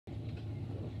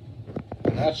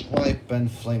That's why Ben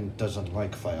Flame doesn't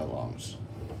like fire alarms.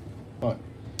 What?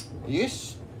 Are you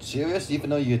serious?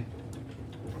 Even though you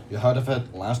heard of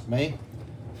it last May?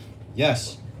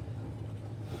 Yes.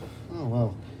 Oh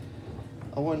well.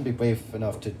 I wouldn't be brave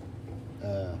enough to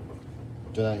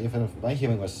do that even if my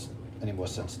hearing was any more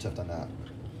sensitive than that.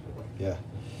 Yeah.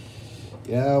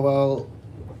 Yeah, well,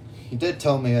 he did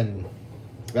tell me in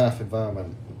rough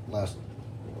environment last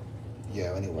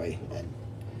year anyway, and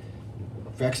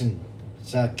Rex and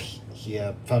Zach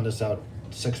here found this out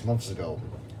 6 months ago,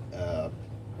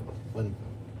 when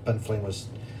Ben Flame was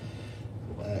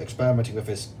experimenting with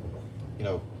his,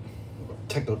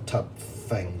 techno-tub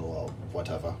thing or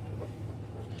whatever.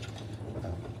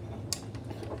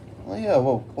 Well, yeah,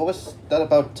 well, what was that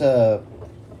about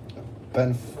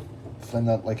Ben Flame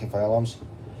not liking fire alarms?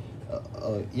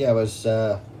 Yeah, it was,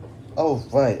 oh,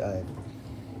 right,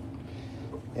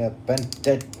 yeah, Ben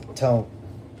did tell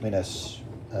me this,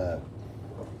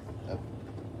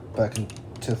 back in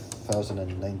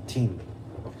 2019,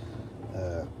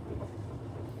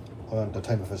 around the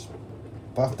time of his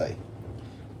birthday.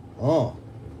 Oh,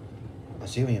 I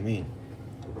see what you mean.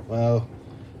 Well,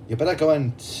 you better go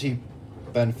and see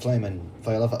Ben Flame and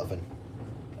FireLavaOven.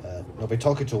 I'll be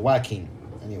talking to Joaquin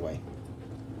anyway.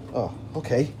 Oh,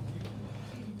 okay.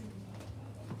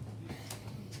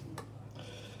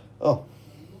 Oh,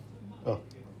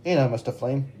 hey now, Mr.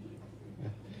 Flame.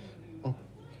 Oh.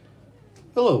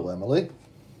 Hello, Emily.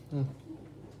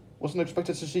 Wasn't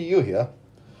expected to see you here.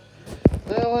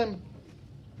 Well,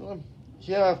 I'm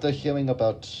here after hearing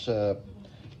about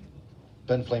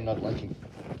Ben Flame not liking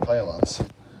fire alarms.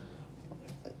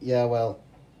 Yeah, well,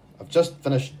 I've just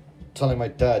finished telling my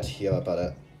dad here about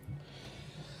it.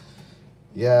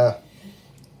 Yeah,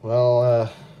 well,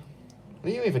 what are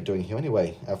you even doing here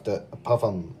anyway, apart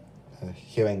from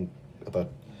hearing about,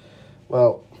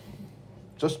 well,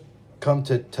 just come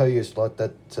to tell you, Slot,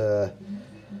 that the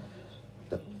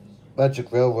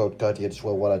Magic Railroad Guardians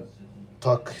will want to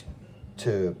talk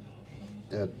to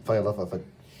FireLavaOven.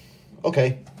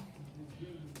 Okay,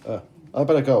 I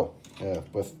better go,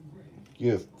 with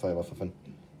you, FireLavaOven.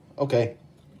 Okay.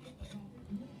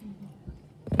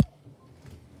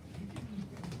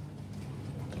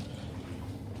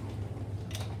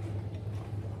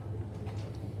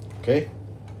 Okay.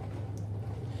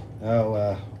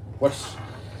 Now, what's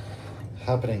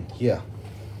happening here?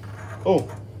 Oh,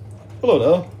 hello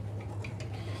there.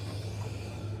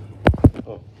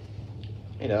 Oh,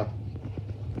 hey there.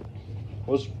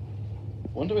 Was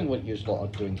wondering what you lot are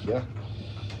doing here.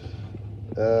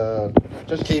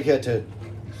 Just came here to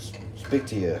speak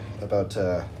to you about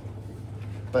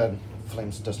Ben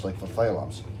Flame's dislike for fire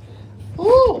alarms.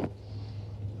 Oh,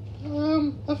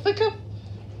 I think I've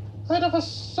heard of a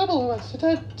similar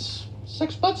incident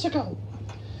 6 months ago.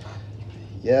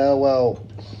 Yeah, well,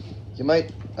 you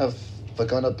might have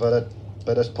forgotten about it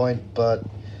by this point, but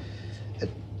it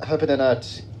happened in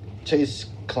that Chase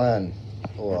clan,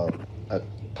 or a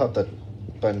pub that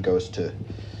Ben goes to.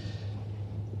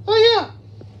 Oh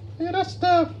yeah, that's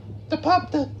the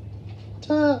pub that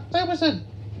I was in.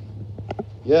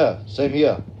 Yeah, same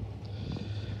here.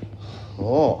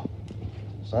 Oh,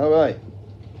 is that right?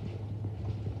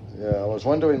 Yeah, I was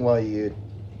wondering why you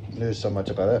knew so much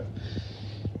about it.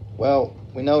 Well,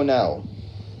 we know now.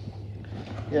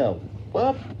 Yeah, where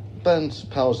are Ben's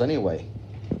pals anyway?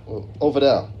 Well, over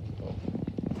there. Oh.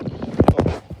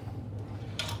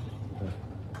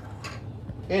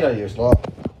 Hey there, you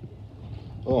slot.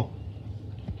 Oh.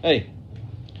 Hey.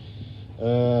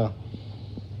 I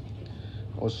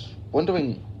was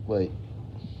wondering, wait,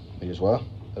 as well,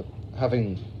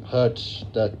 having heard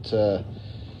that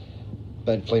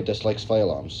Ben Flame dislikes fire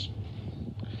alarms.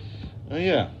 Oh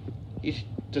yeah, he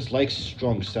dislikes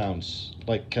strong sounds,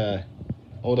 like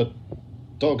all the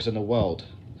dogs in the world.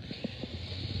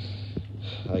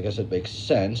 I guess it makes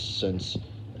sense, since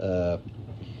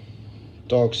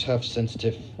dogs have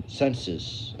sensitive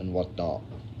senses and whatnot.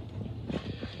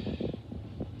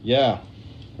 Yeah,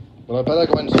 well, I better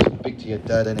go and speak to your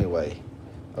dad anyway.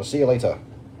 I'll see you later.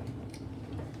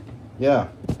 Yeah,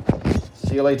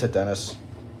 see you later, Dennis.